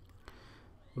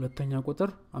 ሁለተኛ ቁጥር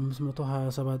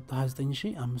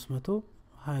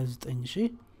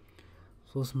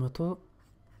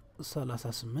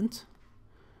 529338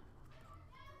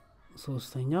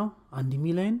 ሶስተኛው 1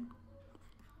 ሚሊዮን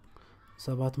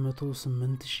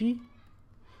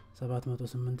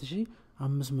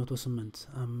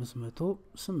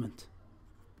 708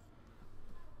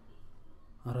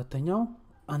 አራተኛው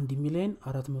 1 ሚሊዮን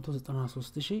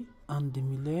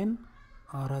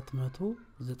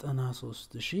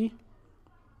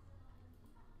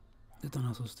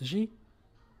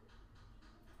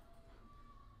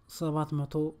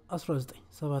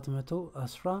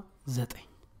 719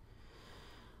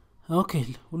 ኦኬ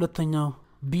ሁለተኛው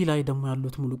ቢ ላይ ደግሞ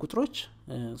ያሉት ሙሉ ቁጥሮች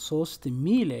 3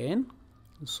 ሚሊዮን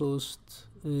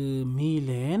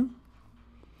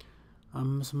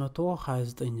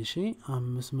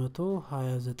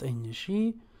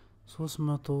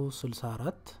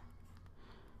 529364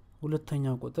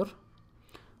 ሁለተኛው ቁጥር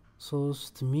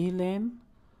 3 ሚሊዮን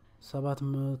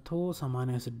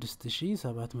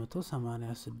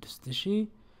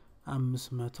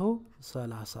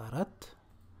 786534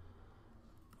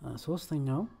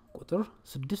 ሶስተኛው ቁጥር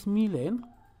 6 ሚሊዮን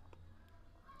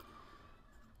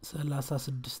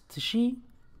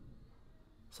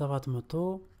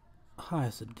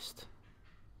 36726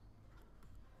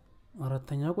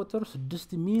 አራተኛው ቁጥር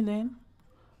 6 ሚሊዮን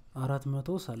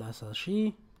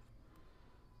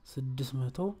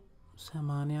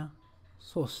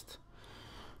 430683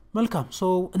 መልካም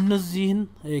እነዚህን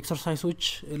ኤክሰርሳይሶች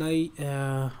ላይ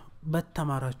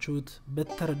በተማራችሁት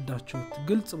በተረዳችሁት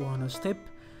ግልጽ በሆነ ስቴፕ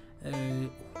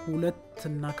ሁለት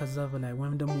እና ከዛ በላይ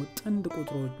ወይም ደግሞ ጥንድ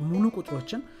ቁጥሮች ሙሉ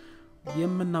ቁጥሮችን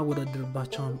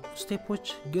የምናወዳድርባቸው ስቴፖች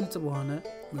ግልጽ በሆነ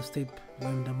ስቴፕ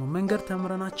ወይም ደግሞ መንገድ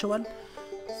ተምረናቸዋል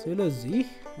ስለዚህ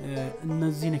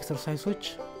እነዚህን ኤክሰርሳይሶች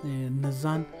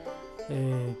እነዛን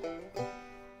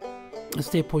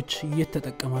ስቴፖች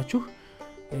እየተጠቀማችሁ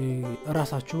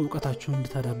ራሳችሁ ዕውቀታችሁን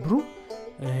እንድታዳብሩ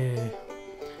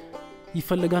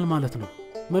ይፈልጋል ማለት ነው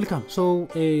መልካም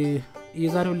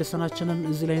የዛሬው ለሰናችንን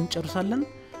እዚህ ላይ እንጨርሳለን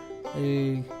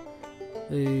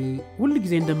ሁሉ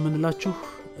ጊዜ እንደምንላችሁ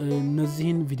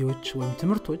እነዚህን ቪዲዮዎች ወይም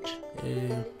ትምህርቶች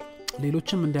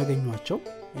ሌሎችም እንዲያገኙአቸው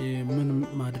ምን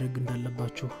ማድረግ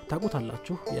እንዳለባችሁ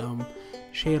ታውቁታላችሁ ያው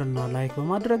ሼር እና ላይክ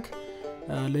በማድረግ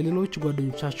ለሌሎች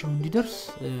ጓደኞቻችሁ እንዲደርስ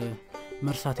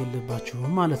መርሳት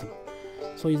የለባችሁም ማለት ነው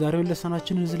የዛሬው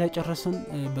ለሰናችንን እዚህ ላይ ጨረስን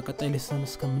በቀጣይ ለሰን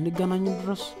እስከምንገናኝ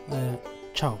ድረስ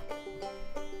ቻው